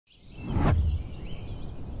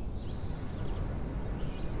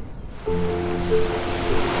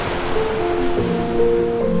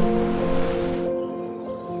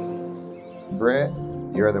Britt,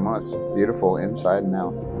 you're the most beautiful inside and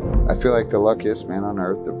out. I feel like the luckiest man on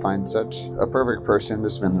earth to find such a perfect person to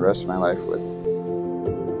spend the rest of my life with.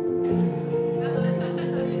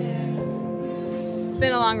 It's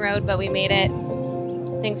been a long road, but we made it.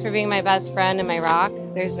 Thanks for being my best friend and my rock.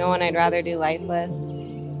 There's no one I'd rather do life with.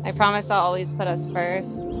 I promise I'll always put us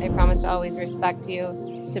first. I promise to always respect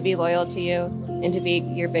you, to be loyal to you, and to be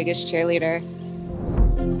your biggest cheerleader.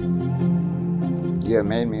 You have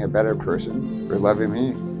made me a better person for loving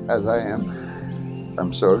me as I am.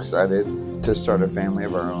 I'm so excited to start a family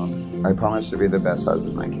of our own. I promise to be the best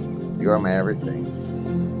husband I can. You are my everything.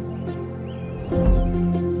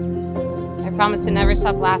 I promise to never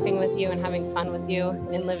stop laughing with you and having fun with you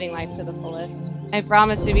and living life to the fullest. I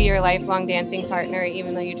promise to be your lifelong dancing partner,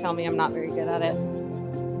 even though you tell me I'm not very good at it.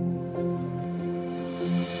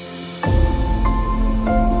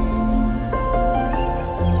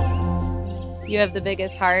 You have the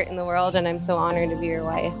biggest heart in the world, and I'm so honored to be your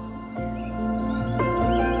wife.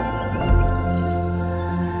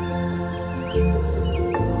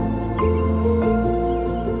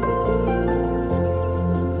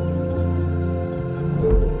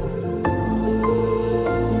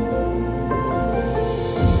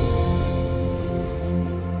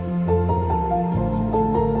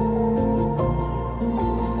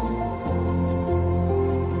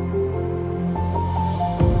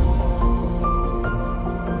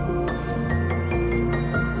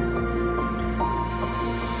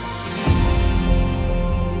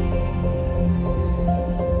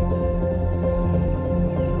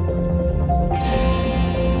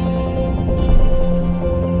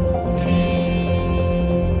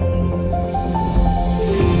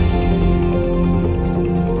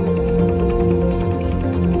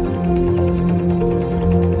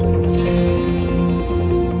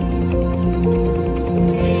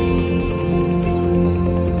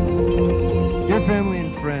 Family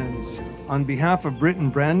and friends, on behalf of Britt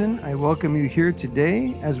and Brandon, I welcome you here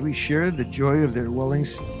today as we share the joy of their wedding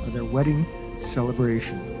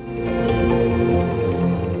celebration.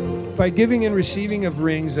 By giving and receiving of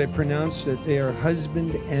rings, I pronounce that they are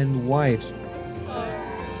husband and wife.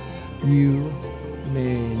 You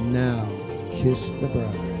may now kiss the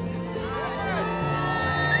bride.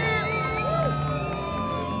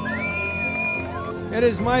 It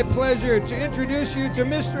is my pleasure to introduce you to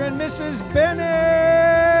Mr. and Mrs.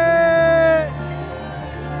 Bennett.